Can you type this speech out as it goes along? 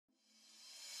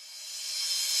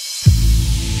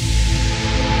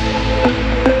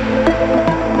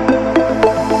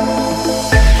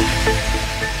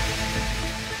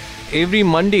Every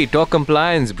Monday, Talk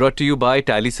Compliance brought to you by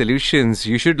Tally Solutions.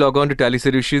 You should log on to Tally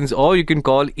Solutions or you can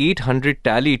call 800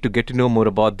 Tally to get to know more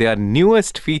about their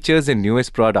newest features and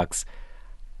newest products.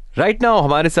 Right now,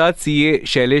 हमारे साथ CA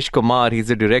Shailesh Kumar, he's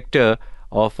the director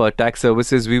of tax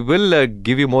services. We will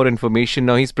give you more information.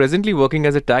 Now, he's presently working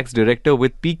as a tax director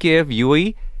with PKF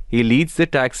UAE. He leads the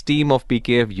tax team of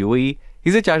PKF UAE.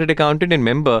 He's a chartered accountant and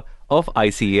member of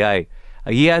ICAI.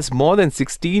 He has more than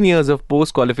 16 years of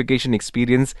post-qualification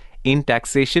experience in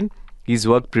taxation. He's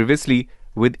worked previously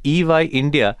with EY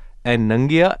India and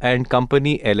Nangia and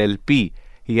Company LLP.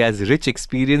 He has rich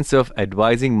experience of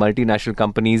advising multinational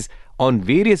companies on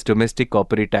various domestic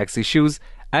corporate tax issues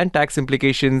and tax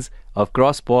implications of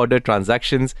cross-border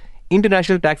transactions,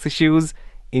 international tax issues,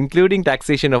 including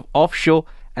taxation of offshore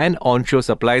and onshore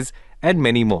supplies, and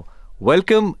many more.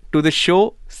 Welcome to the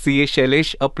show, CA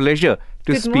Shailesh. A pleasure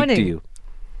to speak to you.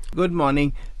 Good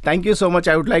morning. Thank you so much.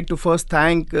 I would like to first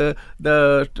thank the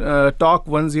Talk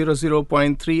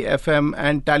 100.3 FM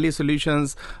and Tally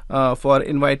Solutions for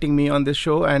inviting me on this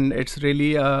show. And it's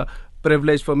really a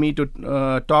privilege for me to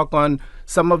talk on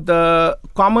some of the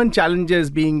common challenges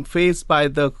being faced by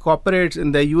the corporates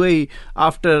in the UAE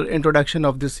after introduction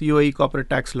of this UAE corporate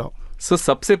tax law. So,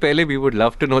 सबसे पहले we would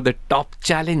love to know the top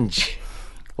challenge.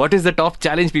 What is the top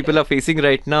challenge people are facing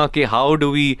right now? Okay, how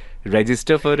do we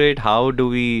register for it? How do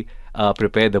we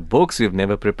prepare the books we've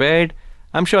never prepared?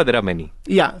 I'm sure there are many.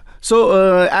 Yeah.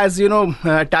 So as you know,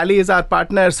 Tally is our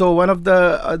partner. So one of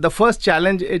the first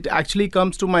challenge, it actually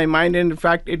comes to my mind. And in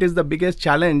fact, it is the biggest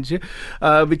challenge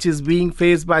which is being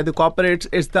faced by the corporates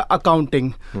is the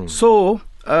accounting. So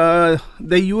the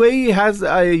UAE has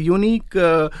a unique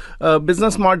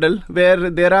business model where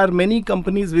there are many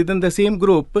companies within the same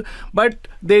group, but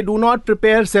they do not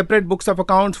prepare separate books of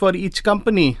accounts for each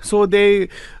company. So they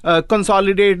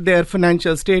consolidate their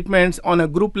financial statements on a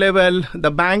group level.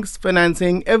 The bank's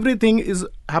financing, everything is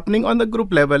happening on the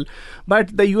group level.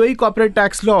 But the UAE corporate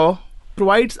tax law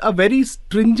provides a very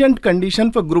stringent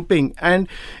condition for grouping. And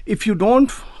if you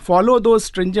don't follow those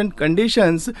stringent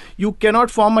conditions, you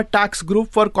cannot form a tax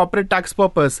group for corporate tax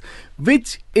purpose,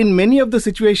 which in many of the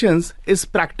situations is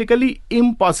practically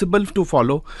impossible to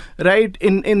follow, right,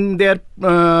 in their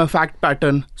fact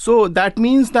pattern. So that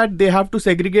means that they have to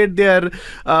segregate their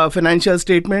financial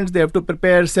statements, they have to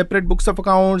prepare separate books of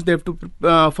accounts, they have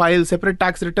to file separate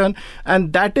tax return,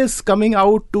 and that is coming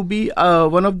out to be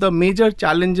one of the major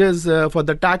challenges for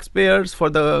the taxpayers,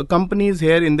 for the companies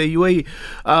here in the UAE.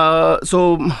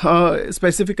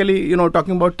 Specifically,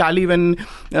 talking about Tally, when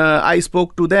I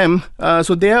spoke to them,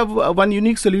 so they have one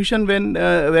unique solution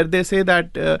where they say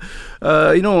that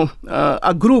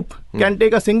a group can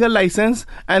take a single license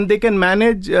and they can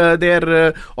manage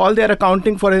all their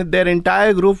accounting for their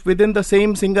entire group within the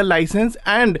same single license,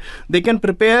 and they can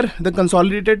prepare the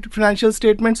consolidated financial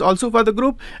statements also for the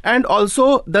group and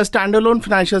also the standalone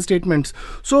financial statements.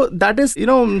 So that is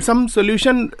some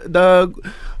solution the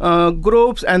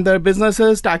groups and the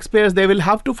businesses, taxpayers, they will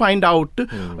have to find out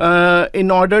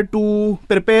in order to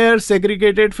prepare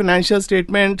segregated financial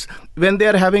statements. When they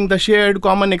are having the shared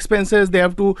common expenses, they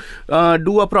have to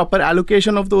do a proper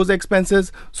allocation of those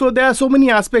expenses. So there are so many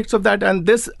aspects of that, and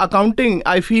this accounting,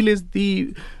 I feel, is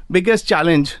the biggest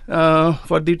challenge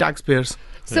for the taxpayers.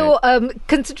 So,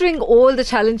 considering all the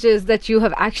challenges that you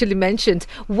have actually mentioned,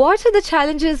 what are the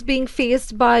challenges being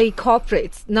faced by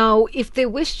corporates now if they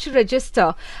wish to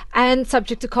register and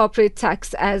subject to corporate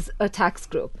tax as a tax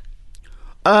group?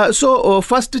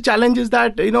 First challenge is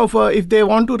that, if they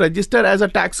want to register as a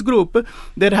tax group,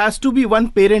 there has to be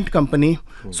one parent company.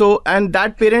 So, and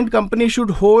that parent company should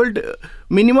hold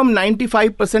minimum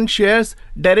 95% shares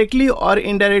directly or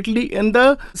indirectly in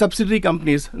the subsidiary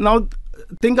companies. Now,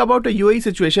 think about a UAE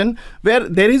situation where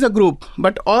there is a group,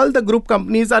 but all the group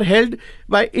companies are held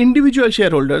by individual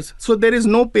shareholders. So there is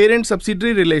no parent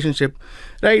subsidiary relationship,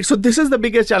 right? So this is the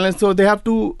biggest challenge. So they have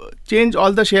to change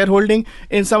all the shareholding.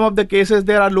 In some of the cases,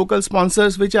 there are local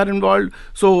sponsors which are involved.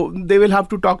 So they will have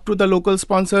to talk to the local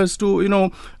sponsors to,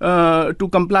 to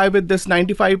comply with this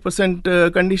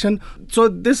 95% condition. So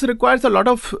this requires a lot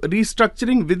of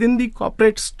restructuring within the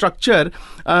corporate structure,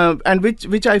 and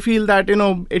which I feel that,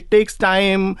 it takes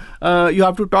time. You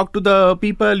have to talk to the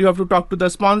people, you have to talk to the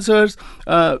sponsors.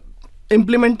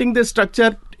 Implementing this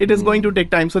structure, it is going to take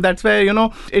time. So that's where,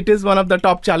 it is one of the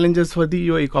top challenges for the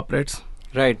UAE corporates.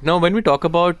 Right. Now, when we talk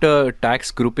about tax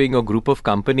grouping or group of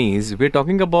companies, we're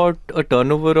talking about a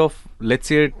turnover of, let's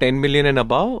say, 10 million and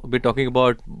above. We're talking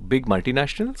about big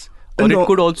multinationals. Or no, it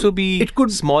could also be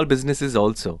small businesses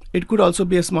also. It could also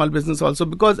be a small business also,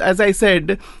 because as I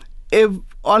said, if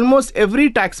almost every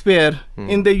taxpayer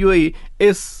in the UAE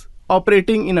is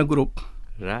operating in a group.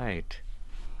 Right.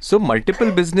 So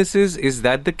multiple businesses, is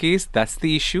that the case? That's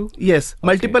the issue? Yes, Okay.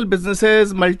 multiple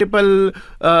businesses, multiple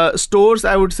stores,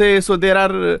 I would say. So there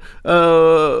are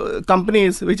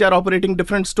companies which are operating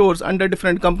different stores under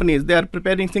different companies. They are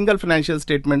preparing single financial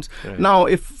statements. Right. Now,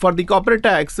 if for the corporate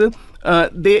tax,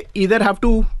 they either have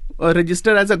to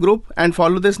register as a group and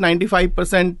follow this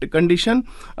 95% condition,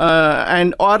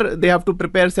 and or they have to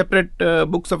prepare separate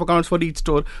books of accounts for each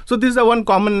store. So this is the one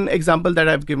common example that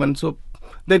I've given. So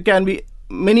there can be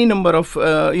many number of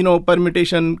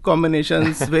permutation,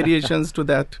 combinations, variations to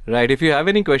that. Right. If you have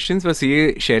any questions for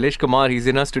CA Shailesh Kumar, he's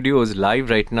in our studios live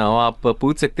right now. आप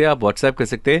पूछ सकते हैं, आप WhatsApp कर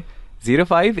सकते हैं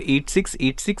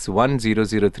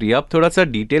 0586861003. आप थोड़ा सा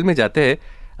डिटेल में जाते हैं.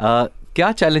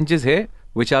 क्या challenges है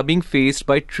which are being faced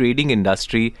by trading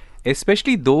industry,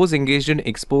 especially those engaged in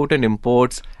export and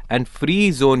imports and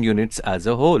free zone units as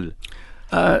a whole?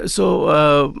 As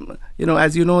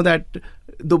you know that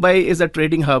Dubai is a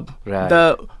trading hub. Right.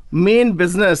 The main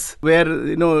business where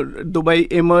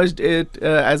Dubai emerged it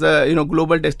as a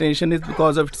global destination is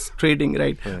because of its trading,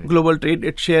 right? Global trade,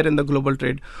 its share in the global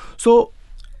trade. So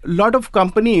lot of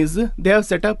companies, they have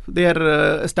set up their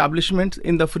establishments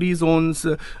in the free zones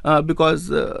because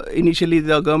initially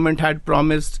the government had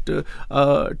promised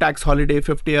tax holiday,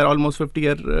 almost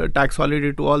 50-year tax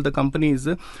holiday to all the companies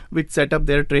which set up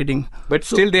their trading. But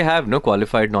still they have no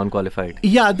qualified, non-qualified.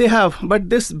 Yeah, they have. But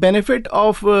this benefit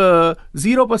of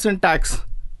 0% tax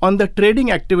on the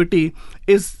trading activity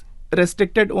is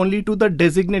restricted only to the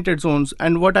designated zones.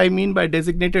 And what I mean by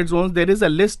designated zones, there is a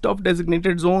list of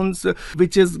designated zones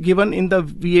which is given in the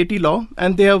VAT law,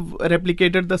 and they have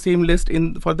replicated the same list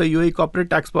for the UAE corporate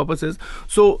tax purposes.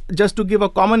 So just to give a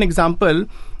common example,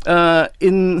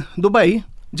 in Dubai,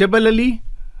 Jebel Ali,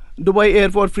 Dubai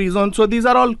Airport Free Zone. So these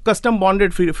are all custom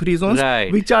bonded free zones,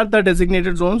 right, which are the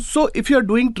designated zones. So if you're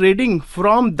doing trading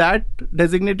from that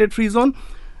designated free zone,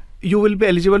 you will be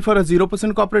eligible for a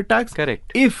 0% corporate tax. Correct.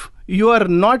 If you are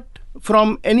not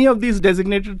from any of these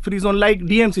designated free zone like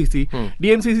DMCC.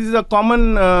 DMCC is a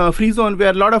common free zone where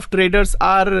a lot of traders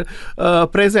are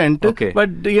present, okay,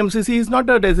 but DMCC is not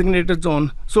a designated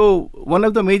zone. So one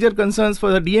of the major concerns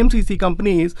for the DMCC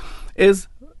companies is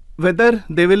whether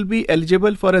they will be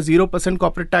eligible for a 0%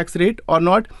 corporate tax rate or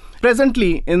not.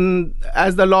 Presently,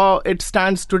 as the law it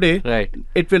stands today, right,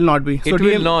 it will not be. It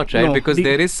will not, right? Because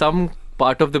there is some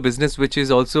part of the business which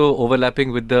is also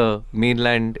overlapping with the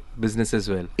mainland business as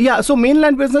well. Yeah, so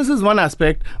mainland business is one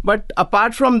aspect, but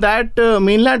apart from that,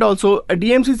 mainland also, a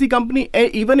DMCC company,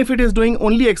 even if it is doing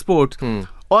only exports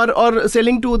or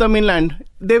selling to the mainland,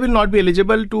 they will not be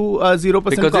eligible to 0%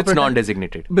 because it's corporate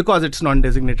non-designated. Because it's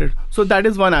non-designated. So that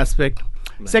is one aspect.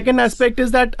 Nice. Second aspect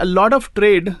is that a lot of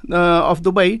trade of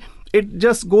Dubai, it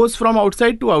just goes from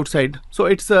outside to outside. So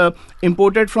it's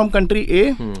imported from country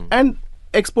A and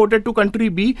exported to country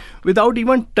B without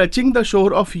even touching the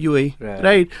shore of UAE,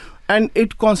 right? And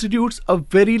it constitutes a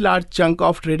very large chunk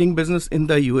of trading business in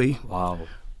the UAE. Wow.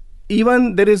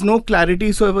 Even there is no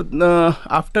clarity. So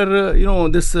after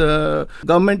this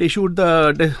government issued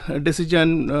the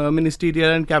decision,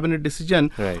 ministerial and cabinet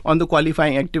decision on the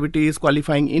qualifying activities,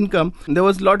 qualifying income, there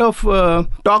was a lot of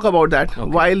talk about that. Okay.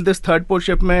 While this third port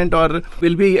shipment or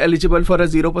will be eligible for a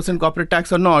 0% corporate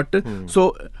tax or not.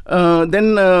 So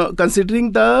then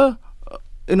considering the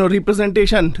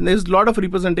representation, there's a lot of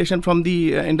representation from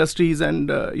the industries and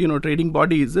trading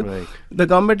bodies. Right. The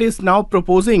government is now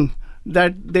proposing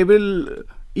that they will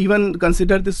even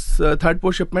consider this third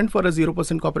port shipment for a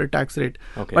 0% corporate tax rate.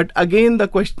 Okay. But again, the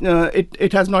question,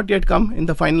 it has not yet come in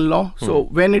the final law. So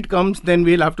when it comes, then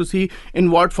we'll have to see in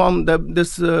what form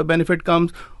this benefit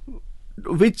comes,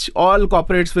 which all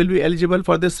corporates will be eligible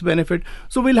for this benefit.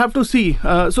 So we'll have to see.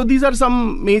 So these are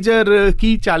some major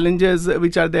key challenges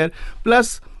which are there.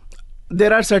 Plus,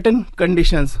 there are certain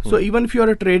conditions. So even if you are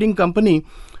a trading company,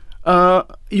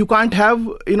 you can't have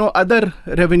other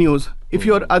revenues. If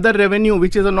your other revenue,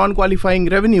 which is a non-qualifying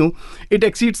revenue, it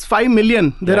exceeds 5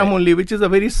 million dirham only, which is a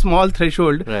very small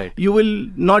threshold, you will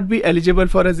not be eligible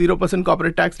for a 0%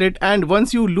 corporate tax rate. And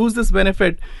once you lose this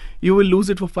benefit, you will lose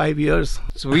it for 5 years.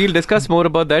 So we'll discuss more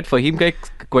about that. Fahim ka ek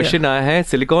question aaya hai,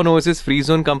 Silicon Oasis free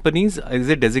zone companies, is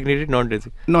it designated,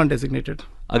 non-designated? Non-designated.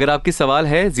 अगर आपके सवाल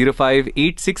है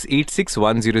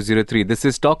 0586861003. This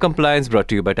is Talk Compliance brought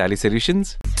to you by Tally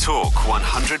Solutions. Talk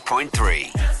 100.3.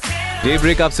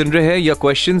 Daybreak आप सुन रहे हैं. Your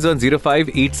questions on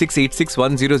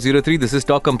 0586861003. This is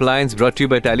Talk Compliance brought to you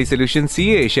by Tally Solutions.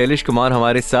 CA Shailesh Kumar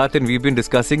हमारे साथ and we've been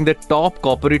discussing the top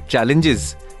corporate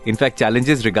challenges. In fact,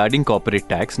 challenges regarding corporate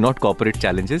tax, not corporate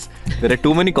challenges. There are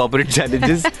too many corporate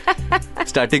challenges,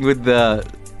 starting with the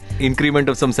increment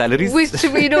of some salaries. Which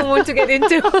we don't want to get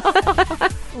into.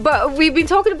 But we've been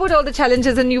talking about all the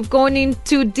challenges and you've gone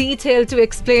into detail to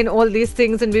explain all these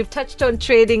things, and we've touched on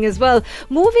trading as well.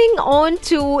 Moving on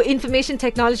to information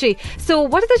technology. So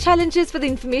what are the challenges for the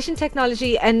information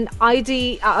technology and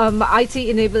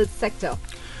IT-enabled sector?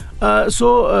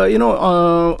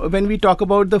 When we talk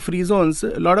about the free zones,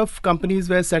 a lot of companies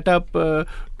were set up to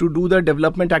do the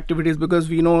development activities, because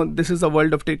we know this is a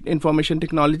world of information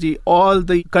technology. All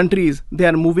the countries, they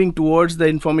are moving towards the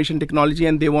information technology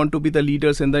and they want to be the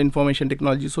leaders in the information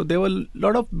technology. So there were a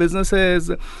lot of businesses,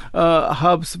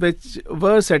 hubs which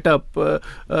were set up,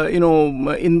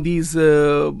 in these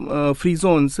free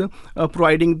zones,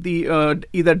 providing the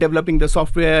either developing the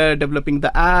software, developing the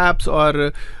apps,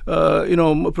 or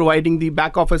providing the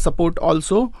back office support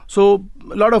also. So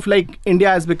a lot of, like, India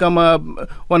has become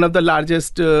one of the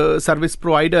largest service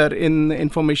provider in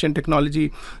information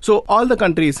technology. So all the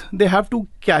countries, they have to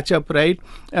catch up, right,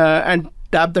 and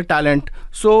tap the talent.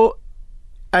 So,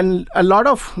 and a lot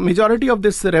of majority of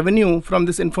this revenue from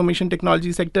this information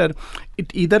technology sector, it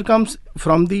either comes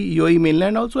from the UAE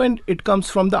mainland also, and it comes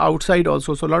from the outside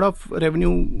also. So a lot of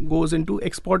revenue goes into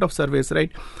export of service,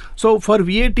 right? So for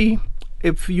VAT,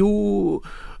 if you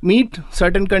meet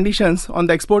certain conditions on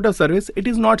the export of service, it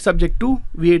is not subject to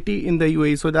VAT in the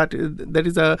UAE. So that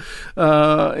is a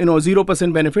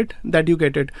 0% benefit that you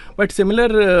get it. But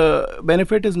similar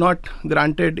benefit is not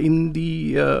granted in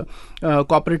the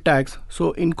corporate tax.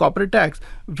 So in corporate tax,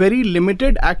 very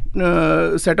limited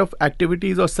set of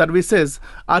activities or services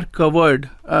are covered,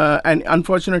 and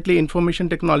unfortunately, information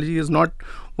technology is not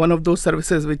one of those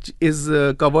services which is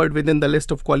covered within the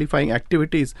list of qualifying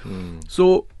activities.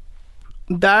 So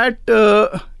that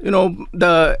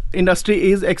the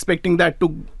industry is expecting that to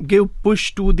give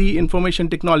push to the information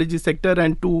technology sector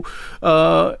and to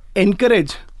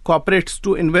encourage corporates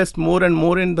to invest more and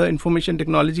more in the information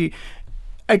technology,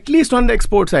 at least on the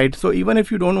export side. So even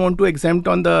if you don't want to exempt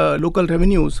on the local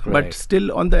revenues, right, but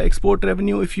still on the export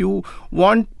revenue, if you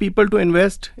want people to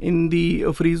invest in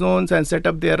the free zones and set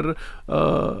up their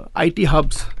IT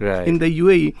hubs, right, in the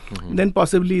UAE, then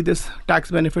possibly this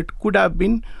tax benefit could have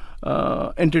been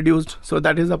introduced. So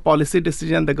that is a policy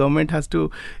decision. The government has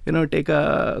to, take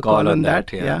a call on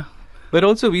that. Yeah. But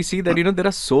also we see that, there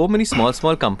are so many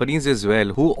small companies as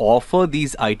well who offer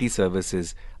these IT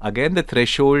services. Again, the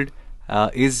threshold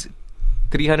is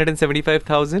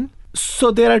 375,000.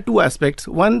 So there are two aspects.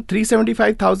 One,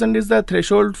 375,000 is the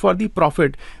threshold for the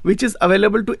profit, which is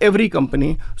available to every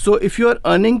company. So if you are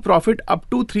earning profit up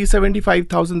to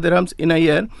 375,000 dirhams in a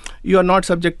year, you are not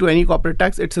subject to any corporate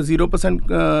tax. It's a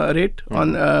 0% rate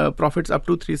on profits up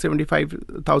to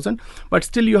 375,000. But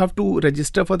still you have to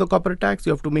register for the corporate tax.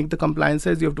 You have to make the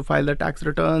compliances. You have to file the tax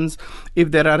returns.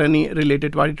 If there are any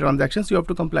related party transactions, you have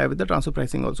to comply with the transfer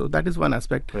pricing also. That is one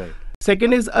aspect. Right.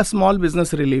 Second is a small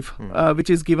business relief,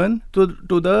 which is given to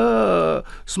the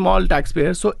small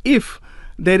taxpayers. So if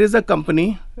there is a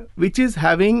company which is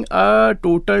having a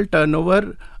total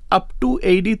turnover up to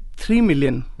 83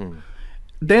 million,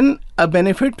 then a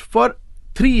benefit for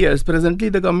 3 years. Presently,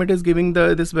 the government is giving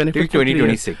this benefit till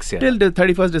 2026, till the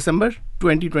 31st December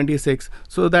 2026,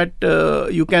 so that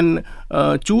you can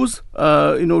choose,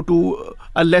 to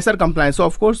a lesser compliance. So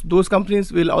of course, those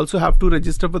companies will also have to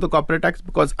register for the corporate tax,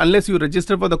 because unless you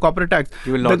register for the corporate tax,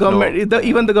 you will not know.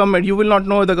 Even the government, you will not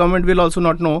know. The government will also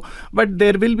not know. But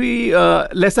there will be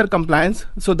lesser compliance.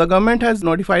 So the government has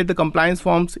notified the compliance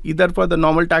forms either for the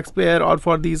normal taxpayer or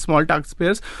for these small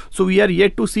taxpayers. So we are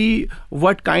yet to see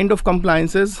what kind of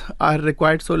compliances are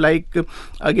required. So like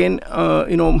again,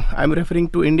 I'm referring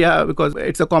to India because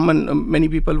it's a common. Many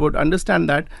people would understand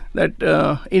that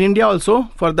in India also,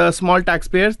 for the small taxpayers,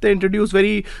 they introduce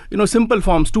very simple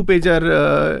forms,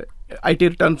 2-pager IT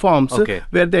return forms,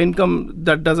 where the income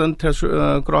that doesn't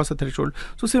cross a threshold.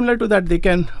 So similar to that, they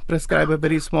can prescribe a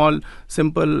very small,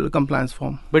 simple compliance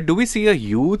form. But do we see a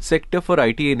huge sector for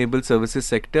IT-enabled services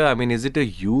sector? I mean, is it a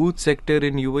huge sector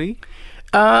in UAE?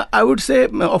 I would say,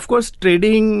 of course,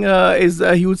 trading is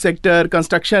a huge sector,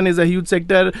 construction is a huge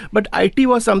sector, but IT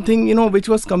was something, which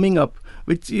was coming up,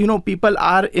 which, people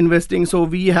are investing. So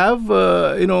we have,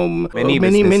 many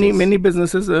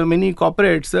businesses, many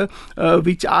corporates,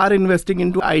 which are investing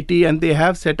into IT, and they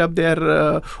have set up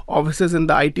their offices in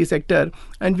the IT sector,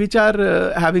 and which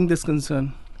are having this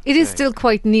concern. It is still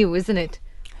quite new, isn't it?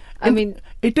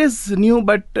 It is new,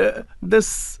 but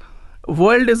this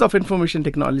world is of information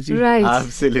technology. Right.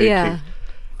 Absolutely.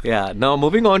 Yeah. Now,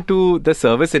 moving on to the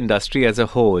service industry as a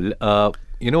whole,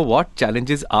 what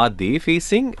challenges are they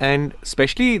facing, and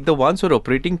especially the ones who are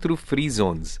operating through free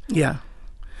zones? Yeah.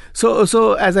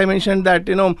 So as I mentioned that,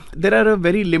 there are a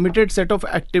very limited set of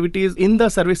activities in the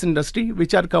service industry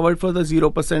which are covered for the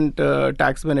 0%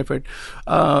 tax benefit.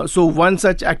 So one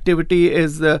such activity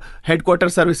is the headquarter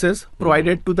services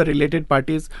provided to the related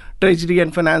parties, treasury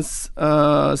and finance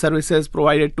services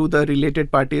provided to the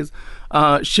related parties.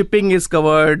 Shipping is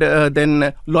covered,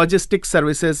 then logistics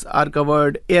services are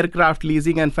covered, aircraft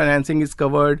leasing and financing is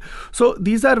covered. So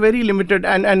these are very limited,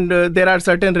 and there are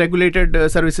certain regulated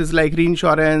services like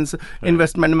reinsurance,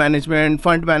 investment management,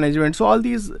 fund management. So all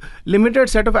these limited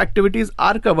set of activities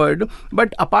are covered.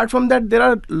 But apart from that, there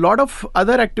are a lot of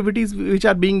other activities which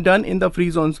are being done in the free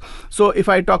zones. So if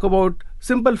I talk about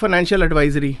simple financial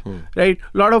advisory, right?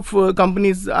 A lot of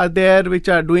companies are there which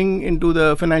are doing into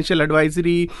the financial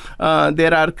advisory.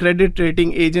 There are credit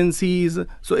rating agencies.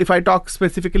 So if I talk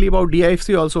specifically about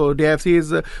DIFC also, DIFC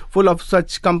is full of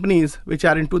such companies which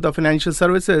are into the financial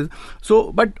services.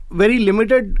 So, but very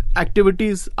limited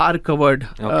activities are covered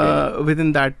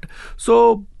within that.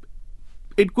 So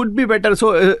it could be better.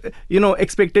 So,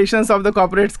 expectations of the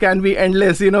corporates can be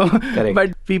endless, Correct.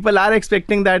 But people are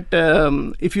expecting that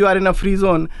if you are in a free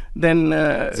zone, then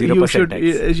 0% you should tax.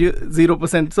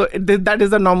 0%. So that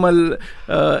is a normal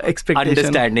expectation.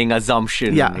 Understanding,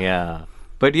 assumption. Yeah.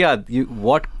 But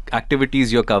what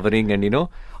activities you're covering, and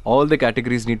all the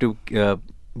categories need to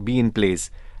be in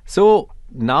place. So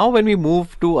now when we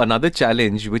move to another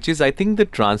challenge, which is I think the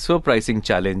transfer pricing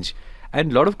challenge.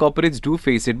 And a lot of corporates do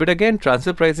face it. But again,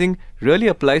 transfer pricing really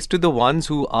applies to the ones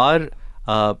who are,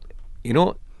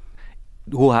 who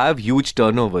have huge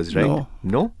turnovers, right?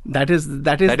 No? That is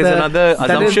another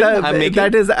assumption I'm making.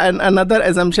 That is another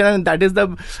assumption, and that is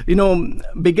the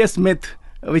biggest myth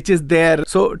which is there.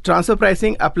 So transfer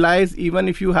pricing applies even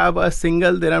if you have a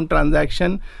single dirham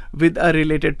transaction with a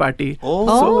related party.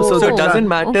 So it doesn't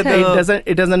matter. Okay.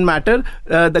 It doesn't matter.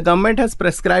 The government has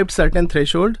prescribed certain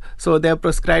threshold. So they have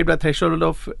prescribed a threshold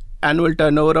of annual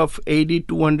turnover of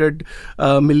 200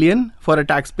 million for a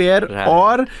taxpayer, right.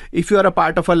 Or if you are a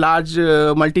part of a large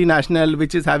multinational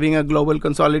which is having a global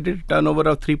consolidated turnover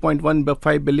of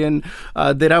 3.15 billion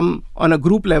dirham on a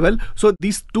group level. So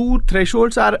these two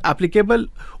thresholds are applicable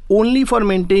only for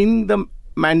maintaining the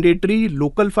mandatory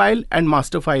local file and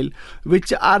master file,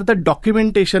 which are the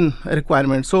documentation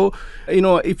requirements. So,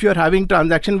 if you're having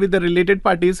transaction with the related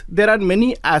parties, there are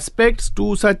many aspects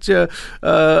to such,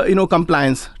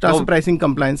 compliance, transfer pricing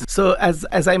compliance. So,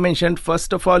 as I mentioned,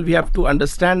 first of all, we have to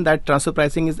understand that transfer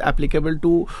pricing is applicable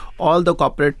to all the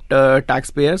corporate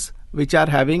taxpayers which are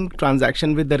having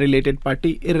transaction with the related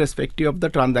party irrespective of the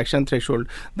transaction threshold.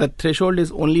 The threshold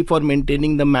is only for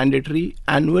maintaining the mandatory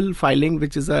annual filing,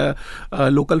 which is a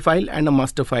local file and a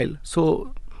master file.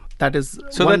 So that is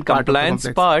one part compliance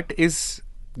of the part is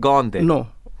gone there. No.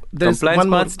 Compliance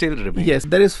part still remains. Yes,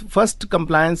 there is first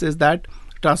compliance is that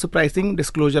transfer pricing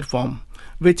disclosure form,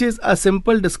 which is a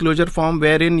simple disclosure form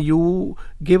wherein you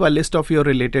give a list of your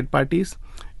related parties,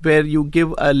 where you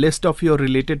give a list of your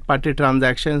related party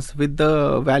transactions with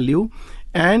the value,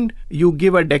 and you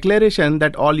give a declaration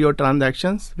that all your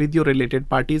transactions with your related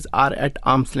parties are at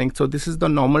arm's length. So this is the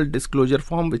normal disclosure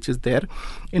form which is there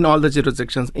in all the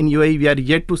jurisdictions. In UAE, we are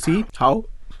yet to see how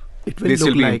it will this look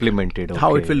will be like, implemented.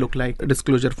 how it will look like, a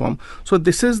disclosure form. So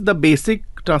this is the basic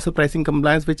transfer pricing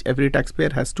compliance which every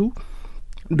taxpayer has to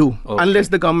do, unless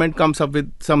the government comes up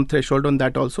with some threshold on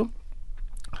that also.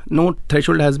 No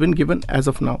threshold has been given as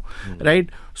of now, right?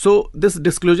 So this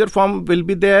disclosure form will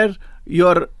be there.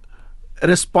 Your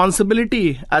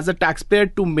responsibility as a taxpayer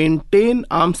to maintain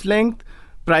arm's length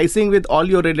pricing with all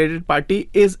your related party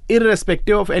is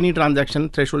irrespective of any transaction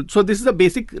threshold. So this is a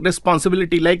basic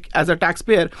responsibility. Like as a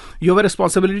taxpayer, you have a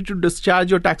responsibility to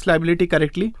discharge your tax liability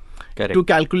correctly, to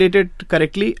calculate it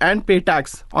correctly, and pay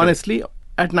tax honestly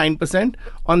at 9%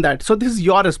 on that. So this is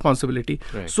your responsibility.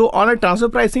 Right. So on a transfer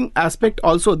pricing aspect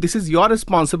also, this is your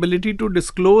responsibility to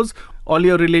disclose all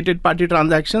your related party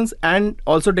transactions and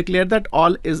also declare that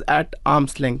all is at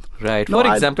arm's length. Right. For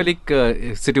example,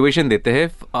 एक situation देते हैं.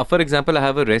 For example, I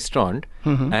have a restaurant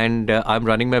and I'm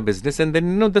running my business, and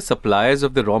then the suppliers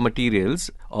of the raw materials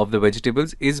of the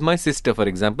vegetables is my sister. For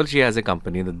example, she has a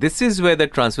company. This is where the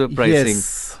transfer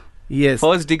pricing. Yes.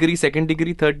 First degree, second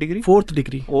degree, third degree? Fourth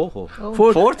degree.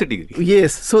 Fourth degree.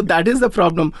 Yes. So that is the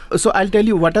problem. So I'll tell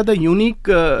you what are the unique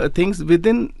things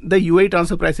within the UAE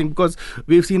transfer pricing, because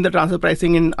we've seen the transfer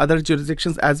pricing in other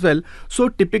jurisdictions as well. So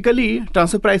typically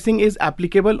transfer pricing is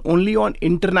applicable only on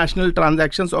international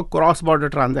transactions or cross-border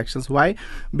transactions. Why?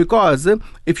 Because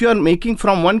if you are making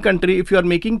from one country, if you are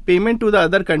making payment to the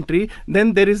other country,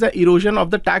 then there is an erosion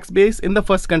of the tax base in the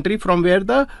first country from where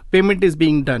the payment is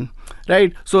being done.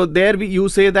 right? So there you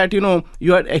say that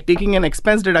you are taking an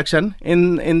expense deduction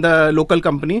in the local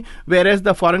company, whereas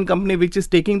the foreign company which is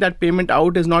taking that payment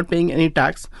out is not paying any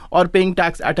tax or paying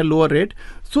tax at a lower rate.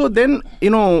 So then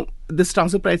this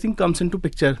transfer pricing comes into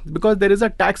picture because there is a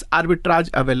tax arbitrage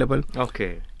available.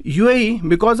 Okay. UAE,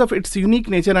 because of its unique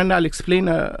nature, and I'll explain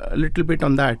a little bit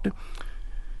on that.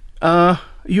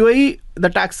 UAE, the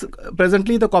tax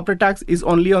presently, the corporate tax is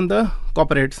only on the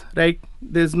corporates, right?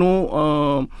 There's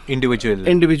no individual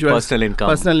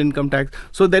personal income tax.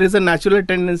 So there is a natural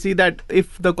tendency that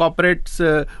if the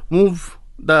corporates move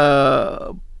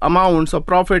the amounts or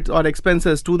profits or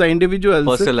expenses to the individuals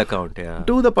personal account,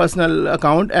 to the personal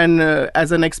account and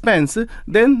as an expense,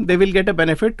 then they will get a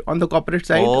benefit on the corporate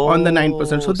side on the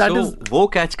 9%. So that is wo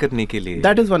catch karne ke liye.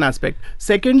 That is one aspect.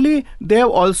 Secondly, they have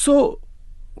also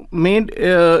made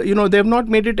they have not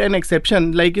made it an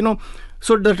exception,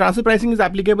 so the transfer pricing is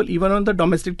applicable even on the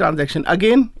domestic transaction,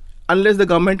 again unless the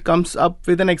government comes up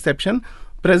with an exception.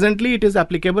 Presently, it is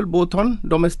applicable both on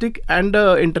domestic and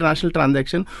international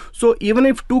transaction. So even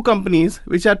if two companies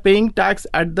which are paying tax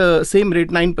at the same rate,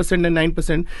 9% and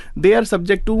 9%, they are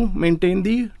subject to maintain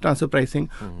the transfer pricing.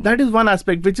 That is one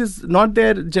aspect which is not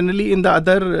there generally in the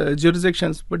other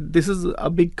jurisdictions, but this is a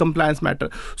big compliance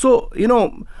matter. So,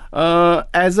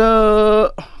 as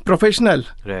a professional,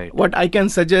 right, what I can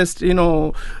suggest,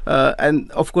 and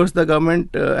of course the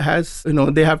government has,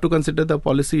 they have to consider the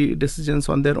policy decisions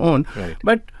on their own, right,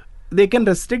 but they can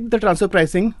restrict the transfer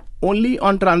pricing only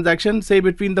on transactions, say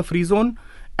between the free zone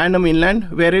and a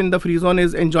mainland, wherein the free zone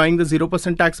is enjoying the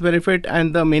 0% tax benefit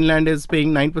and the mainland is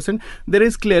paying 9%. There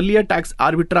is clearly a tax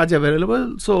arbitrage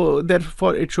available, so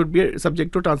therefore it should be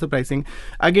subject to transfer pricing.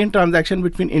 Again, transaction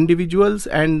between individuals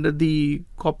and the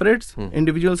corporates,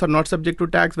 individuals are not subject to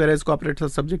tax, whereas corporates are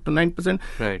subject to 9%.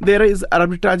 Right. There is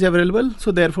arbitrage available,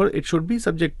 so therefore it should be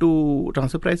subject to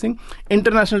transfer pricing.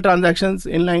 International transactions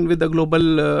in line with the global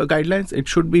guidelines, it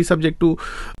should be subject to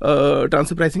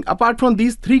transfer pricing. Apart from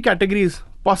these three categories,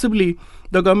 possibly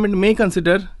the government may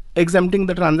consider exempting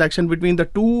the transaction between the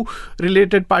two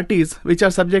related parties which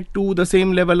are subject to the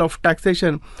same level of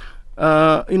taxation.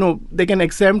 They can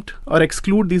exempt or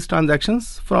exclude these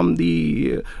transactions from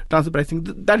the transfer pricing.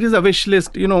 That is a wish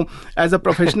list, as a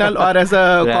professional or as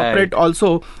a right, corporate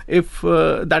also. If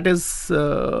that is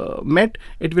met,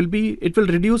 it will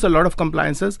reduce a lot of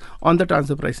compliances on the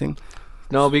transfer pricing.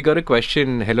 Now we got a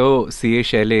question. Hello, CA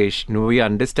Shailesh. No, we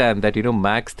understand that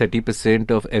max 30%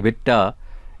 of EBITDA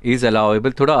is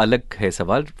allowable. Thoda alag hai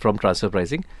sawal from transfer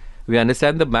pricing. We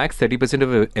understand the max 30%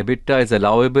 of EBITDA is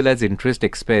allowable as interest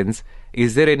expense.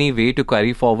 Is there any way to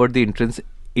carry forward the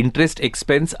interest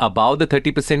expense above the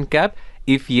 30% cap?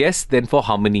 If yes, then for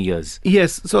how many years?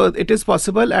 Yes, so it is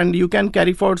possible and you can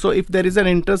carry forward. So if there is an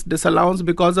interest disallowance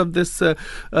because of this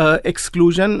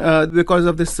exclusion, because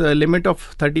of this limit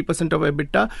of 30% of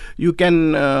EBITDA, you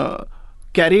can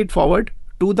carry it forward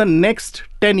to the next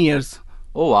 10 years.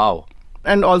 Oh, wow.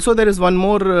 And also there is one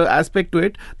more aspect to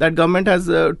it, that government has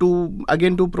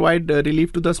to provide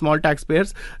relief to the small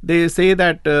taxpayers. They say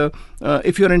that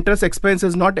if your interest expense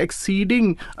is not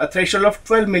exceeding a threshold of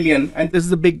 12 million, and this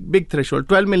is a big threshold,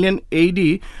 12 million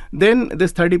AD, then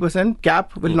this 30%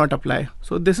 cap will not apply.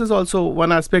 So this is also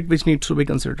one aspect which needs to be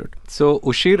considered. So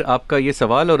Ushir, आपका ये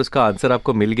सवाल और उसका answer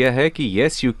आपको मिल गया है कि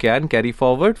yes, you can carry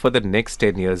forward for the next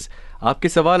 10 years. आपके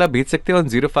सवाल आप भेज सकते हैं on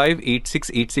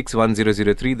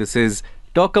 0586861003. This is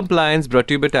Talk Compliance brought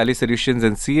to you by Tally Solutions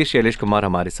and CA Shailesh Kumar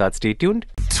हमारे साथ. Stay tuned.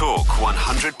 Talk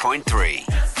 100.3.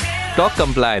 Talk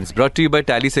Compliance brought to you by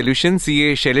Tally Solutions.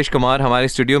 CA Shailesh Kumar हमारे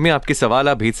studio में. आपके सवाल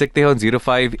आप भेज सकते हैं on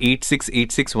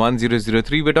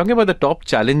 0586861003. We're talking about the top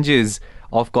challenges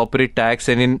of corporate tax,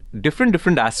 and in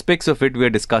different aspects of it we are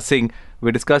discussing.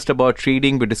 We discussed about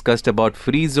trading, we discussed about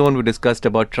free zone, we discussed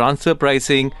about transfer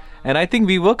pricing, and I think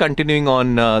we were continuing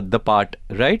on the part,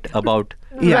 right, about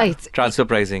transfer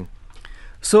pricing.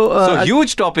 So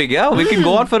huge topic, yeah. We can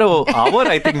go on for an hour,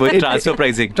 I think, with transfer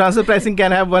pricing. Transfer pricing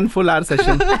can have one full hour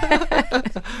session.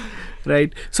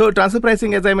 Right. So transfer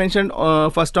pricing, as I mentioned,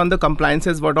 first on the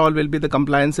compliances, what all will be the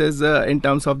compliances in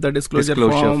terms of the disclosure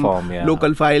form,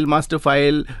 local file, master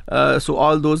file. So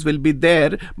all those will be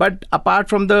there. But apart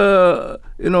from the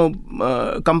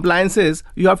compliances,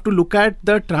 you have to look at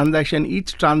the transaction,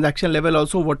 each transaction level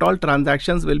also, what all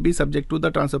transactions will be subject to the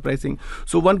transfer pricing.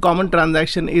 So one common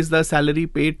transaction is the salary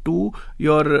paid to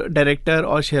your director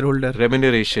or shareholder.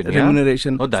 Remuneration.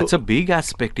 Oh, that's a big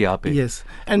aspect. Yes.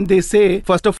 And they say,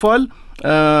 first of all,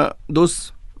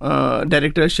 those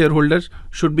directors, shareholders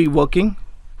should be working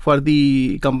for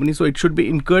the company. So it should be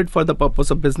incurred for the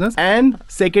purpose of business. And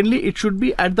secondly, it should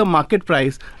be at the market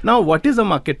price. Now, what is a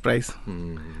market price?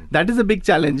 That is a big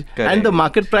challenge. Correct. And the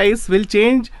market price will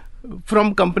change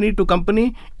from company to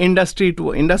company, industry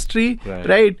to industry,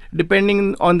 right?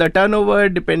 Depending on the turnover,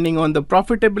 depending on the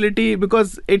profitability,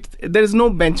 because there is no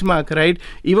benchmark, right?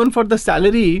 Even for the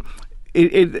salary,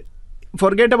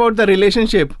 forget about the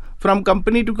relationship. From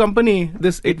company to company,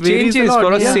 it varies changes a lot.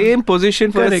 for a same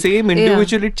position, for a same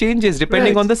individual. It changes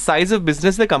depending on the size of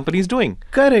business the company is doing.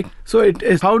 Correct. So it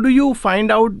is, how do you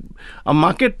find out a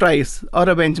market price or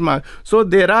a benchmark? So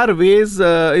there are ways,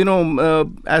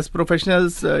 as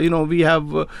professionals, we have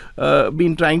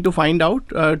been trying to find out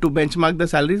to benchmark the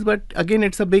salaries. But again,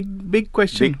 it's a big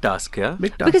question. Big task, yeah.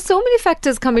 Big task. Because so many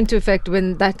factors come into effect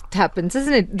when that happens,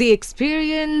 isn't it? The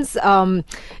experience,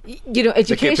 educational,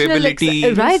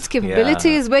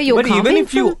 capabilities, where you're coming from. But even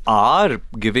if you are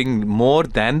giving more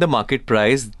than the market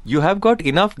price, you have got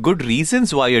enough good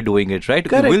reasons why you're doing it, right?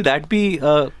 Correct. Will that be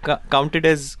counted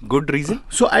as good reason?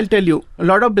 So I'll tell you, a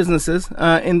lot of businesses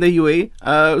in the UAE,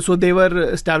 so they were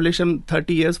established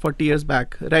 30 years, 40 years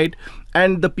back, right?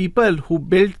 And the people who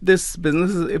built this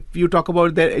business, if you talk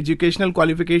about their educational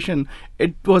qualification,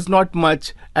 it was not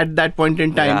much at that point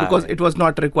in time because it was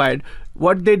not required.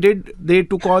 What they did, they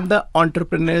took on the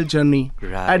entrepreneurial journey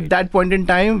at that point in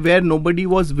time where nobody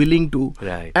was willing to.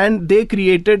 And they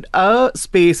created a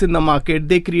space in the market.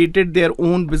 They created their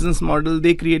own business model.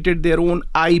 They created their own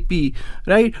IP,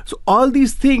 right? So all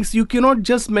these things you cannot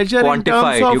just measure in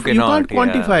terms of, you can't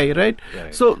quantify, right?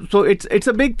 So it's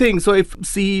a big thing. So if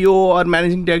CEO or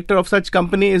managing director of such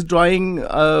company is drawing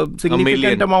a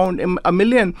significant amount, a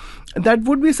million, that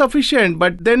would be sufficient.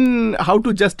 But then how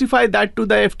to justify that to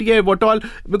the FTA, what all,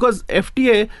 because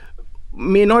FTA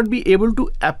may not be able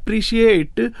to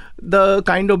appreciate the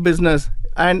kind of business.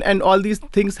 And all these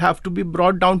things have to be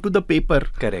brought down to the paper.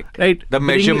 Correct. Right. The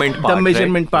measurement part. The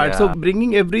measurement part. Yeah. So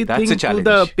bringing everything to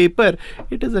the paper,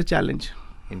 it is a challenge.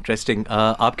 Interesting.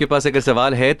 आपके पास अगर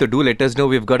सवाल है तो do let us know.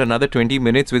 We've got another 20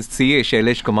 minutes with CA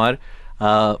Shailesh Kumar.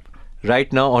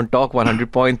 Right now on Talk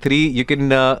 100.3, you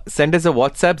can send us a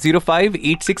WhatsApp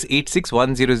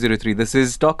 0586861003. This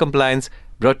is Talk Compliance,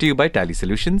 brought to you by Tally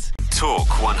Solutions. Talk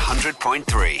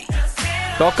 100.3.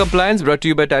 Talk Compliance brought to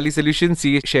you by Tally Solutions.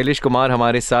 CA Shailesh Kumar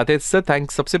हमारे साथ है. Sir,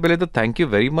 सबसे पहले तो thank you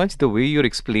very much. The way you're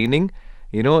explaining,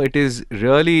 it is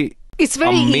really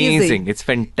very amazing. easy. It's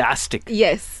fantastic.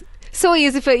 Yes. So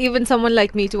easy for even someone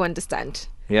like me to understand.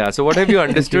 Yeah, so what have you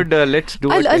understood? Let's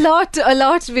do it. A lot,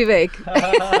 Vivek.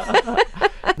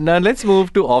 Now let's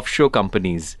move to offshore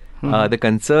companies. The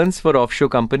concerns for offshore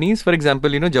companies, for example,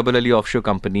 Jebel Ali offshore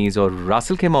companies or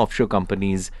Ras Al Khaimah offshore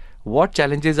companies, what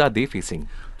challenges are they facing?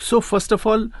 So first of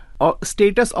all,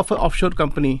 status of an offshore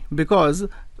company, because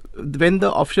when the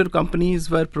offshore companies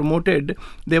were promoted,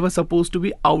 they were supposed to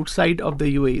be outside of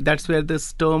the UAE. That's where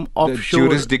this term offshore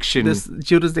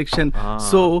jurisdiction.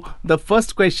 So the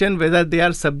first question, whether they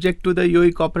are subject to the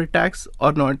UAE corporate tax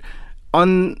or not.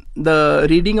 On the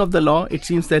reading of the law, it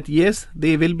seems that yes,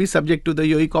 they will be subject to the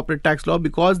UAE corporate tax law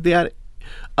because they are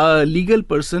a legal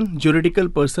person, juridical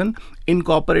person,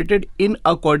 incorporated in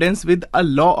accordance with a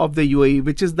law of the UAE,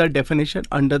 which is the definition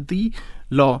under the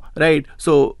law, right?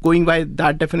 So going by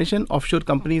that definition, offshore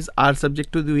companies are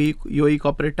subject to the UAE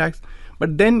corporate tax.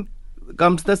 But then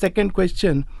comes the second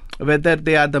question, whether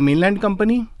they are the mainland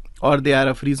company or they are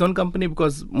a free zone company,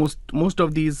 because most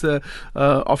of these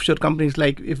offshore companies,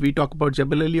 like if we talk about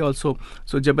Jebel Ali also,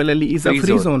 so Jebel Ali is a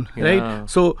free zone, right?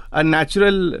 So a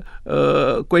natural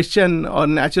question or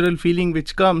natural feeling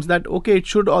which comes that, okay, it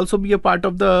should also be a part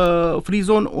of the free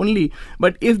zone only.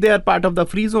 But if they are part of the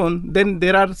free zone, then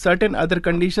there are certain other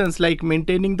conditions like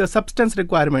maintaining the substance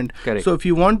requirement. Correct. So if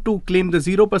you want to claim the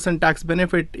 0% tax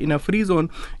benefit in a free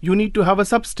zone, you need to have a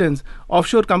substance.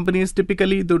 Offshore companies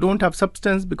typically, they don't have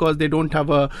substance because they don't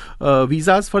have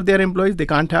visas for their employees. They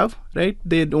can't have, right?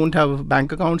 They don't have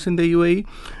bank accounts in the UAE.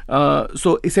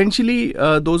 So essentially,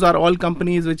 those are all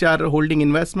companies which are holding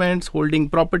investments, holding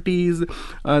properties.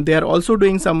 They are also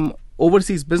doing some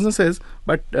overseas businesses,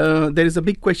 but there is a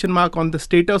big question mark on the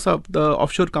status of the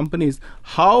offshore companies,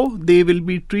 how they will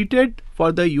be treated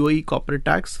for the UAE corporate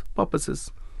tax purposes.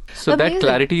 So that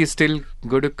clarity is still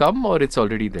going to come, or it's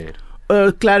already there?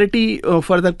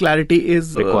 Further clarity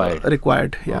is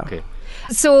required. Yeah. Okay.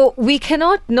 So we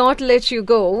cannot not let you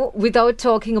go without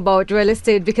talking about real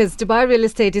estate, because Dubai real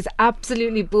estate is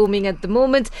absolutely booming at the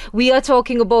moment. We are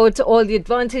talking about all the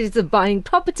advantages of buying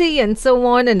property and so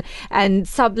on, and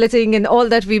subletting and all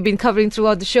that we've been covering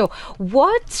throughout the show.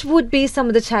 What would be some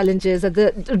of the challenges that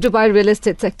the Dubai real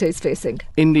estate sector is facing?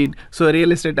 Indeed. So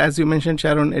real estate, as you mentioned,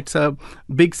 Sharon, it's a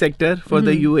big sector for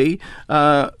the UAE.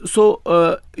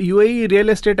 UAE real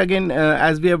estate, again,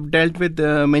 as we have dealt with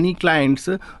many clients,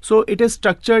 so it is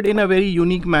structured in a very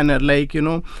unique manner. Like,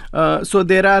 so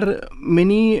there are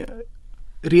many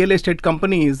real estate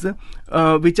companies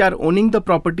which are owning the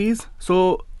properties,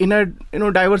 so in a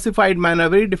diversified manner,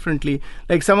 very differently.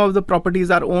 Like, some of the properties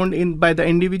are owned by the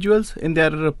individuals in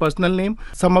their personal name.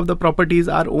 Some of the properties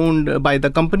are owned by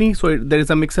the company, so there is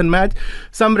a mix and match.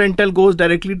 Some rental goes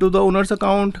directly to the owner's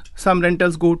account. Some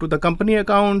rentals go to the company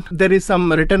account. There is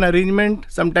some written arrangement.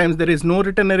 Sometimes there is no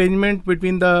written arrangement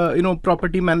between the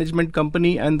property management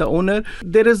company and the owner.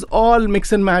 There is all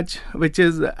mix and match which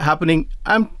is happening.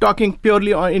 I'm talking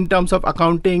purely in terms of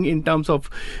accounting, in terms of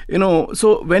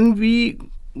so when we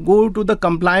go to the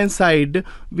compliance side,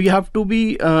 we have to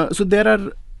be so there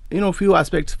are few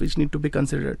aspects which need to be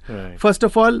considered. Right. First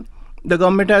of all, the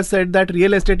government has said that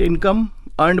real estate income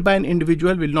earned by an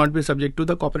individual will not be subject to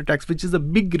the corporate tax, which is a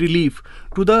big relief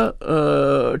to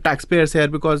the taxpayers here,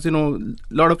 because a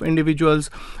lot of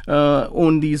individuals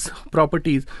own these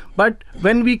properties. But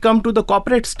when we come to the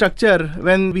corporate structure,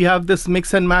 when we have this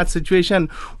mix and match situation,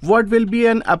 what will be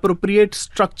an appropriate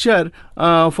structure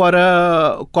for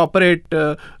a corporate,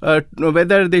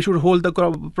 whether they should hold the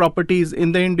properties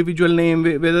in the individual name,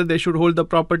 whether they should hold the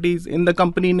properties in the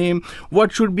company name,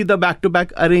 what should be the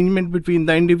back-to-back arrangement between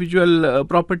the individual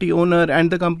property owner and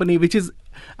the company, which is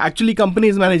actually company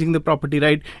is managing the property,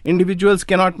 right? Individuals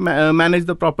cannot manage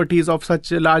the properties of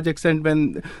such a large extent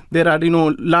when there are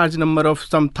large number of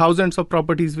some thousands of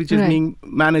properties which is being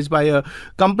managed by a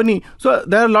company. So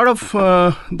there are a lot of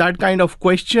that kind of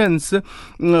questions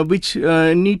which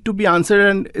need to be answered,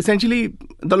 and essentially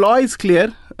the law is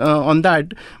clear on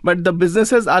that, but the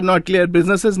businesses are not clear.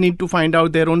 Businesses need to find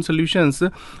out their own solutions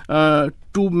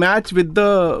to match with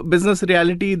the business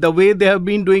reality. The way they have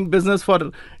been doing business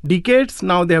for decades,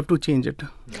 now they have to change it.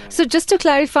 So just to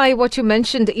clarify, what you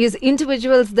mentioned is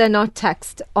individuals, they're not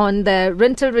taxed on their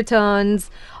rental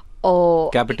returns or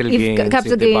capital gains,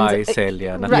 if they buy, sell,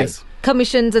 nothing. Right, yes.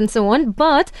 Commissions and so on.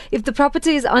 But if the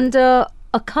property is under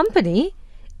a company,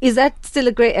 is that still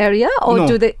a grey area, or no,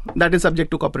 do they? That is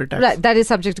subject to corporate tax. Right, that is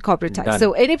subject to corporate tax. Done.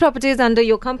 So any properties under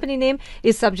your company name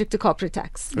is subject to corporate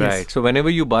tax. Right. Yes. So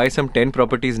whenever you buy some 10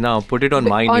 properties now, put it on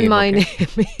my name. On my name.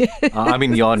 I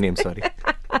mean your name, sorry.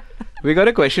 We got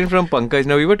a question from Pankaj.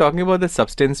 Now, we were talking about the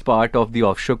substance part of the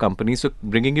offshore company. So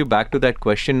bringing you back to that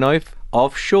question now, if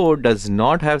offshore does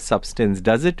not have substance,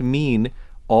 does it mean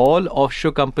all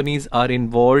offshore companies are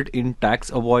involved in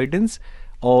tax avoidance,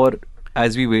 or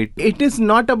as we wait? It is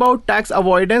not about tax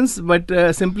avoidance, but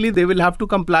simply they will have to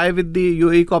comply with the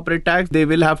UAE corporate tax. They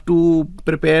will have to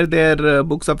prepare their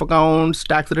books of accounts,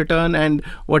 tax return, and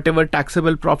whatever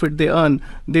taxable profit they earn,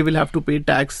 they will have to pay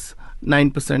tax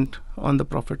 9% on the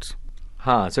profits.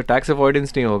 So tax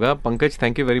avoidance nahi hoga. Pankaj,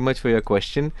 thank you very much for your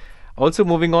question. Also,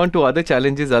 moving on to other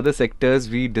challenges, other sectors.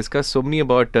 We discussed so many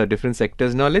about different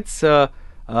sectors. Now let's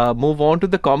move on to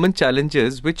the common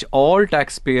challenges which all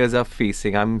taxpayers are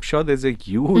facing. I'm sure there's a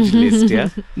huge list, yeah?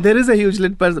 There is a huge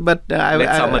list, but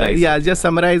let's summarize. Just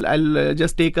summarize. I'll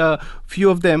just take a few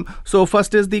of them. So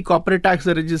first is the corporate tax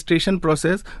registration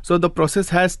process. So the process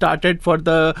has started for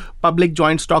the public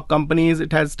joint stock companies.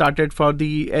 It has started for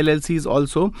the LLCs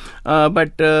also.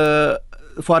 But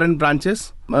foreign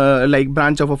branches, like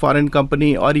branch of a foreign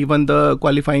company, or even the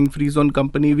qualifying free zone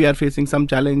company, we are facing some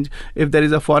challenge. If there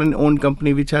is a foreign owned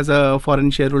company which has a foreign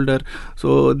shareholder,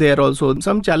 so there also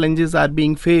some challenges are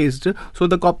being faced. So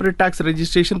the corporate tax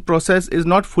registration process is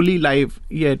not fully live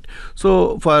yet,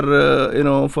 so for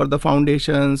for the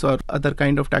foundations or other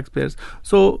kind of taxpayers.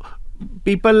 So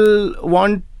people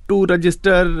want to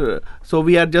register, so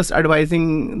we are just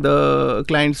advising the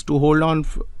clients to hold on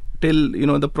till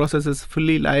the process is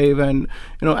fully live. And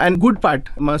and good part,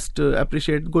 must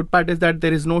appreciate, good part is that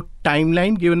there is no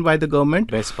timeline given by the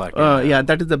government. Best part. Yeah,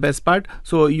 that is the best part.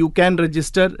 So you can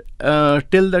register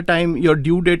till the time your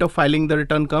due date of filing the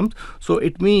return comes. So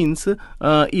it means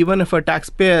even if a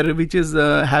taxpayer which is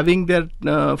having their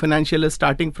financial is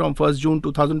starting from 1st June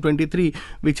 2023,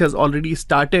 which has already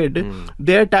started,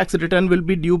 their tax return will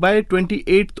be due by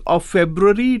 28th of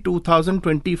February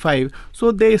 2025.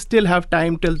 So they still have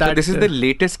time till that. So this is the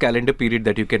latest calendar period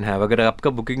that you can have. अगर आपका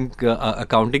booking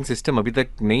accounting system अभी तक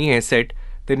नहीं है set,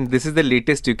 then this is the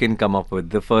latest you can come up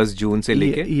with, the 1st June se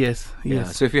leke. Yes. Yeah.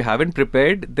 So if you haven't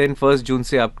prepared, then 1st June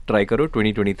se aap try karo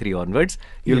 2023 onwards.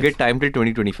 You'll get time till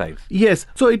 2025. Yes.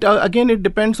 So it again, it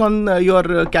depends on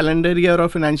your calendar year or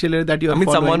financial year that you are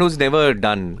following. Someone who's never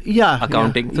done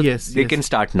accounting, so they can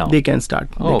start now. They can start.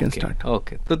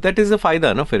 Okay. So that is a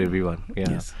faida, no, for everyone. Yeah.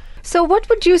 Yes. So what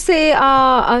would you say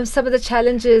are some of the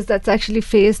challenges that's actually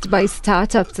faced by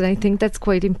startups? And I think that's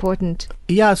quite important.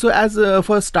 Yeah, so as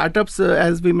for startups,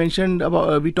 as we mentioned,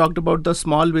 we talked about the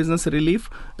small business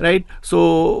relief, right?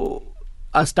 So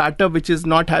a startup which is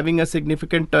not having a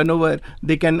significant turnover,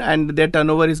 and their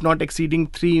turnover is not exceeding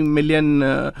 3 million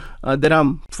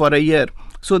dirham for a year.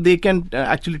 So they can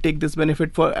actually take this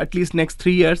benefit for at least next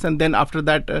 3 years, and then after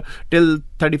that till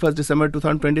 31st December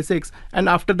 2026. And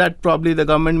after that, probably the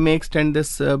government may extend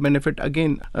this benefit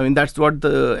again. I mean, that's what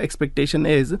the expectation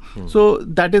is. So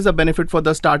that is a benefit for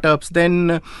the startups.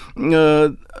 Then,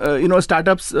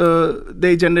 startups,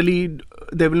 they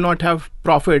will not have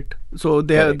profit. So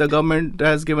the government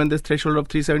has given this threshold of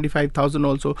 375,000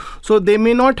 also. So they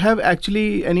may not have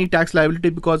actually any tax liability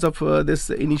because of this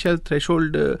initial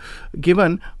threshold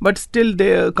given, but still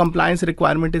the compliance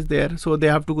requirement is there. So they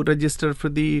have to register for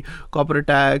the corporate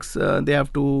tax, they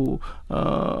have to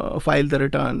file the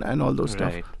return and all those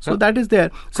stuff. So that is there.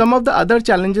 Some of the other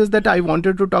challenges that I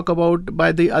wanted to talk about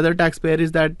by the other taxpayer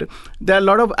is that there are a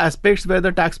lot of aspects where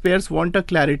the taxpayers want a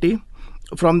clarity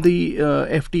from the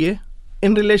FTA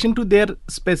in relation to their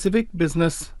specific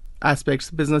business aspects,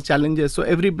 business challenges. So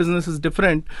every business is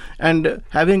different, and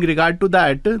having regard to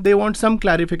that, they want some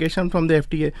clarification from the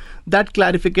FTA. That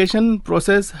clarification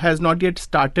process has not yet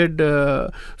started.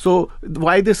 So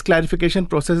why this clarification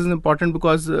process is important?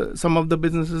 Because some of the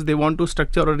businesses, they want to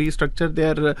structure or restructure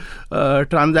their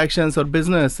transactions or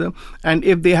business, and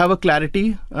if they have a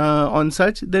clarity on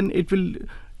such, then it will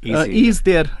ease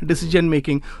their decision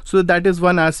making. So that is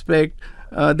one aspect.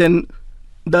 Then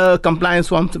the compliance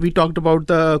forms, we talked about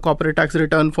the corporate tax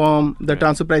return form, the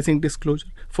transfer pricing disclosure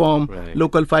form,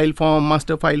 local file form,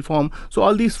 master file form. So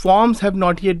all these forms have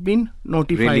not yet been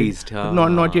notified, released,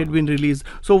 not yet been released.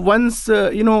 So once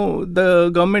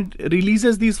the government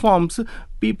releases these forms,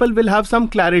 people will have some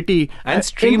clarity and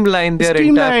streamline their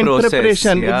entire process.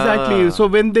 Preparation. Exactly. So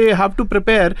when they have to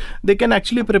prepare, they can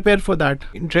actually prepare for that.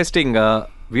 Interesting.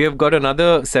 We have got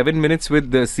another 7 minutes with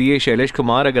the CA Shailesh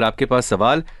Kumar. Agar aapke paas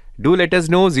sawal, do let us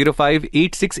know.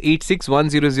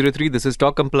 0586861003. This is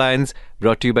Talk Compliance,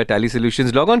 brought to you by Tally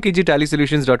Solutions. Log on kijiye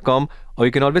tallysolutions.com, or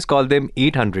you can always call them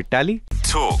 800-TALLY.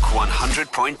 Talk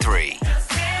 100.3.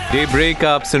 Daybreak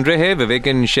आप सुन रहे हैं, विवेक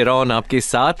and शेरॉन आपके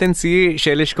साथ, and CA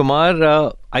Shailesh Kumar.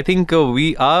 I think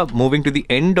we are moving to the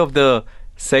end of the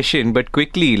session, but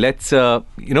quickly let's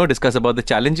discuss about the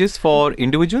challenges for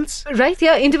individuals. Right,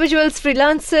 yeah, individuals,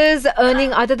 freelancers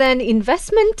earning other than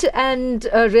investment and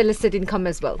real estate income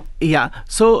as well. Yeah,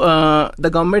 so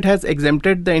the government has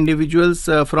exempted the individuals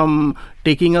from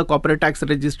taking a corporate tax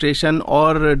registration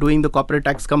or doing the corporate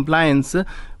tax compliance,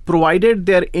 provided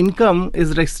their income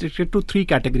is restricted to 3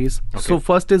 categories. So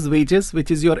first is wages,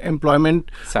 which is your employment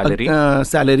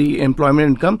salary, employment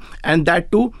income, and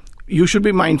that too you should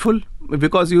be mindful,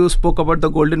 because you spoke about the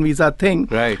golden visa thing.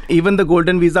 Right. Even the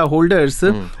golden visa holders,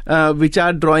 which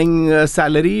are drawing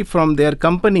salary from their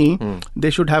company, they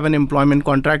should have an employment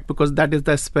contract, because that is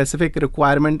the specific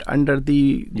requirement under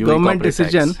the UAE government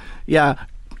decision. tax. Yeah,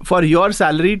 for your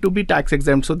salary to be tax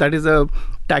exempt. So that is a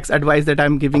tax advice that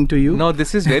I'm giving to you. Now,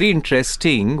 this is very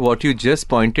interesting what you just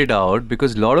pointed out,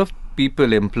 because a lot of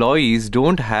people, employees,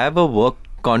 don't have a work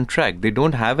contract. They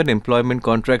don't have an employment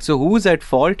contract. So who's at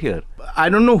fault here? I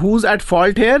don't know who's at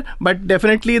fault here, but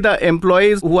definitely the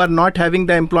employees who are not having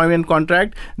the employment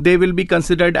contract, they will be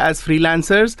considered as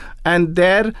freelancers, and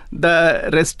there the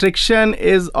restriction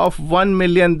is of 1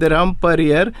 million dirham per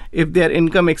year. If their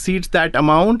income exceeds that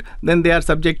amount, then they are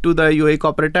subject to the UAE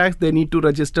corporate tax. They need to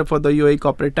register for the UAE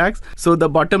corporate tax. So the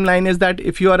bottom line is that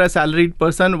if you are a salaried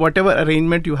person, whatever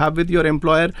arrangement you have with your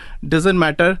employer, doesn't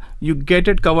matter. You get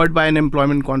it covered by an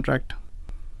employment contract.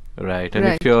 Right. And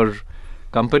if your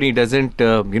company doesn't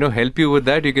help you with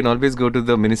that, you can always go to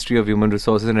the Ministry of Human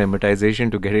Resources and Amortization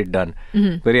to get it done.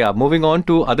 But yeah, moving on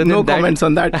to other than No that, comments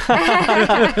on that.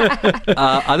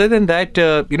 other than that,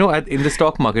 in the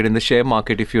stock market, in the share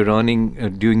market, if you're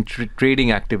earning doing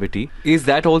trading activity, is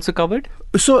that also covered?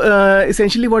 So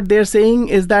essentially what they're saying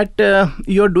is that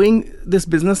you're doing this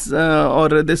business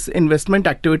or this investment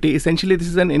activity. Essentially this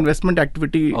is an investment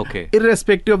activity,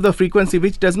 irrespective of the frequency,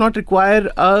 which does not require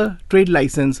a trade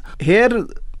license. Here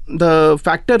the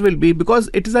factor will be, because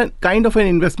it is a kind of an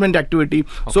investment activity.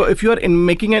 So if you are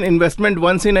making an investment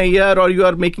once in a year, or you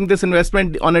are making this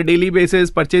investment on a daily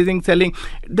basis, purchasing, selling,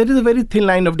 there is a very thin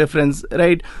line of difference,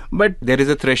 right? But there is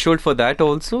a threshold for that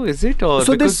also, is it? Or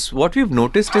so because what we've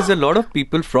noticed is a lot of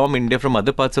people from India, from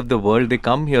other parts of the world, they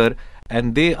come here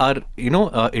and they are,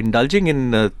 indulging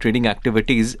in trading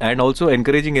activities and also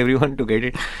encouraging everyone to get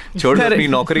it. Chhod do apni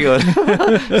naukri aur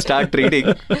start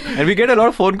trading. And we get a lot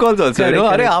of phone calls also.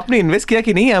 Correct. Aapne invest kiya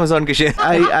ki nahi Amazon ke share?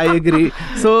 I agree.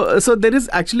 So there is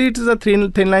actually, it is a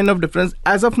thin line of difference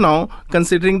as of now,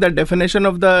 considering the definition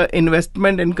of the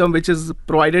investment income which is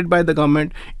provided by the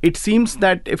government. It seems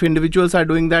that if individuals are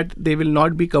doing that, they will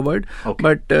not be covered.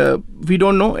 But we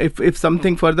don't know if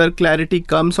something further clarity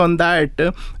comes on that.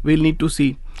 We'll need to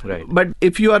see. Right. But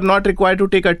if you are not required to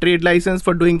take a trade license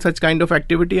for doing such kind of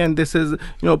activity, and this is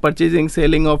purchasing,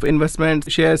 selling of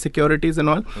investments, shares, securities and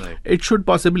all, it should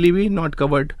possibly be not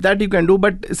covered. That you can do,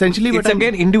 but essentially it's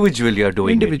again individual you are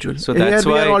doing. Individual. So that's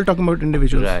why we are all talking about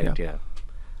individuals. Right. Yeah.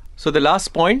 So the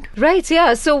last point. Right,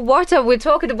 yeah. So we're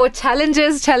talking about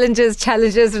challenges from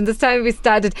this time we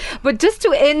started. But just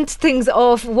to end things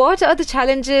off, what are the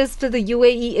challenges to the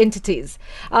UAE entities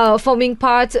forming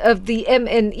part of the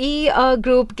MNE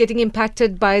group getting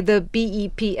impacted by the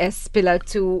BEPS Pillar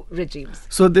 2 regimes?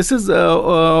 So this is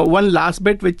one last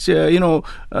bit which, the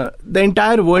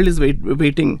entire world is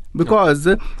waiting, because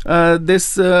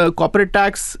this corporate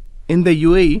tax in the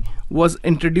UAE was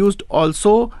introduced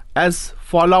also as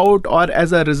fallout or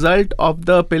as a result of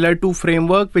the Pillar 2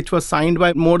 framework, which was signed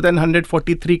by more than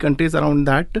 143 countries around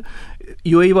that.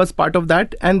 UAE was part of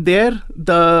that, and there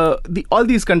all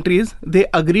these countries, they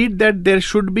agreed that there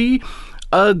should be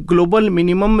a global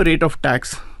minimum rate of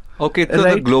tax. Okay, so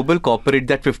the global corporate,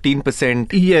 that 15%.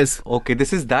 Yes. Okay,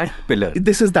 this is that pillar.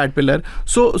 This is that pillar.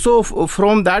 So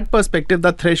from that perspective,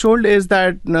 the threshold is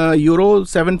that euro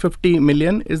 750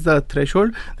 million is the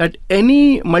threshold that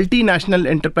any multinational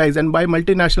enterprise, and by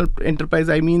multinational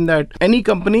enterprise I mean that any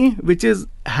company which is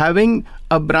having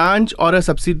a branch or a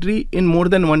subsidiary in more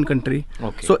than one country.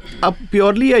 Okay. So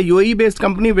purely a UAE based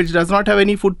company which does not have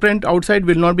any footprint outside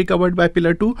will not be covered by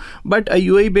Pillar 2, but a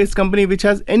UAE based company which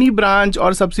has any branch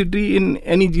or subsidiary in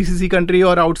any GCC country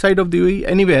or outside of the UAE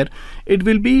anywhere, it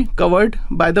will be covered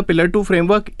by the Pillar 2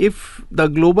 framework if the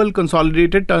global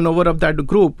consolidated turnover of that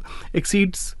group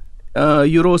exceeds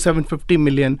euro 750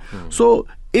 million. So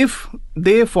if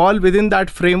they fall within that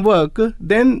framework,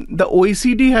 then the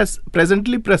OECD has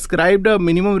presently prescribed a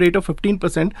minimum rate of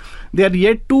 15%. They are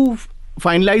yet to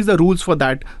finalize the rules for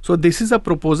that. So this is a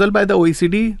proposal by the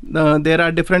OECD. There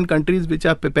are different countries which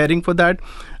are preparing for that.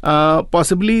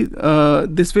 Possibly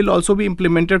this will also be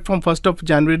implemented from 1st of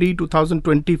January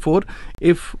 2024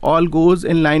 if all goes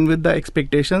in line with the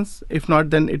expectations. If not,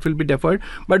 then it will be deferred.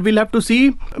 But we'll have to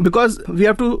see, because we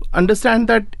have to understand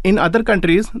that in other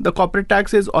countries the corporate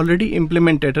tax is already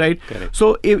implemented, right? Correct.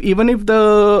 So even if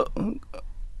the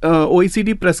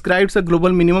OECD prescribes a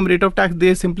global minimum rate of tax,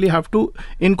 they simply have to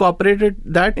incorporate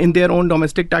that in their own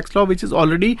domestic tax law, which is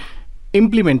already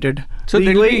implemented. So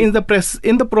the UAE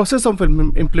in the process of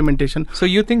implementation. So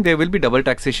you think there will be double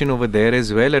taxation over there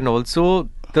as well? And also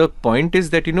the point is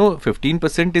that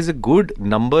 15% is a good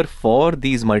number for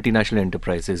these multinational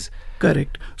enterprises.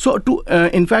 Correct. So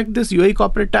in fact, this UAE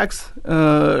corporate tax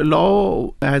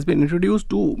law has been introduced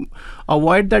to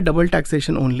avoid that double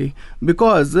taxation only,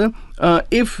 because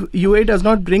if UAE does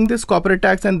not bring this corporate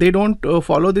tax and they don't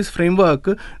follow this framework,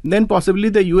 then possibly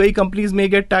the UAE companies may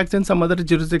get taxed in some other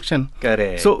jurisdiction.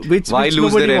 Correct. So why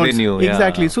lose the revenue? Yeah.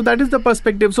 Exactly. So that is the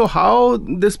perspective. So how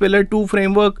this Pillar 2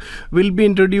 framework will be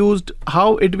introduced,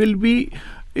 how it will be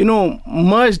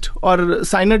merged or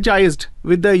synergized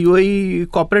with the UAE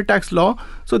corporate tax law,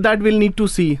 so that we'll need to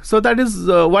see. So that is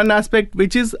one aspect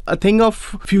which is a thing of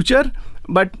future,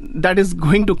 but that is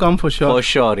going to come for sure. For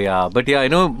sure, yeah. But yeah,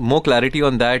 more clarity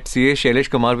on that. CA Shailesh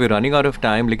Kumar, we're running out of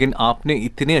time. लेकिन आपने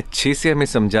इतने अच्छे से हमें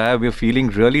समझाया. We're feeling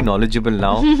really knowledgeable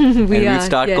now. We'll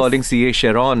start calling CA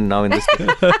Sharon now in this.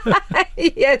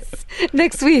 Yes,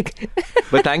 next week.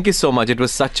 But thank you so much. It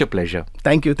was such a pleasure.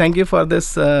 Thank you for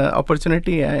this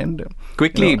opportunity. And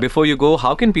quickly, before you go,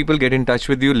 how can people get in touch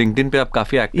with you? LinkedIn पे आप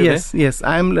काफी active है? Yes,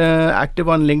 I'm active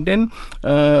on LinkedIn.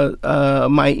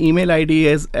 My email ID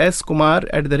is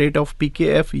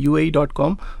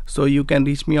skumar@pkfuae.com. So you can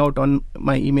reach me out on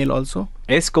my email also.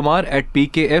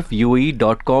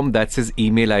 skumar@pkfuae.com. That's his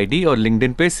email ID. Or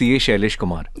LinkedIn पे CA Shailesh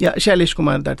Kumar. Yeah, Shailesh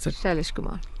Kumar. That's it. Shailesh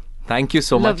Kumar. Thank you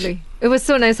so much. Lovely. It was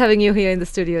so nice having you here in the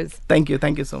studios. Thank you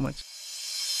so much.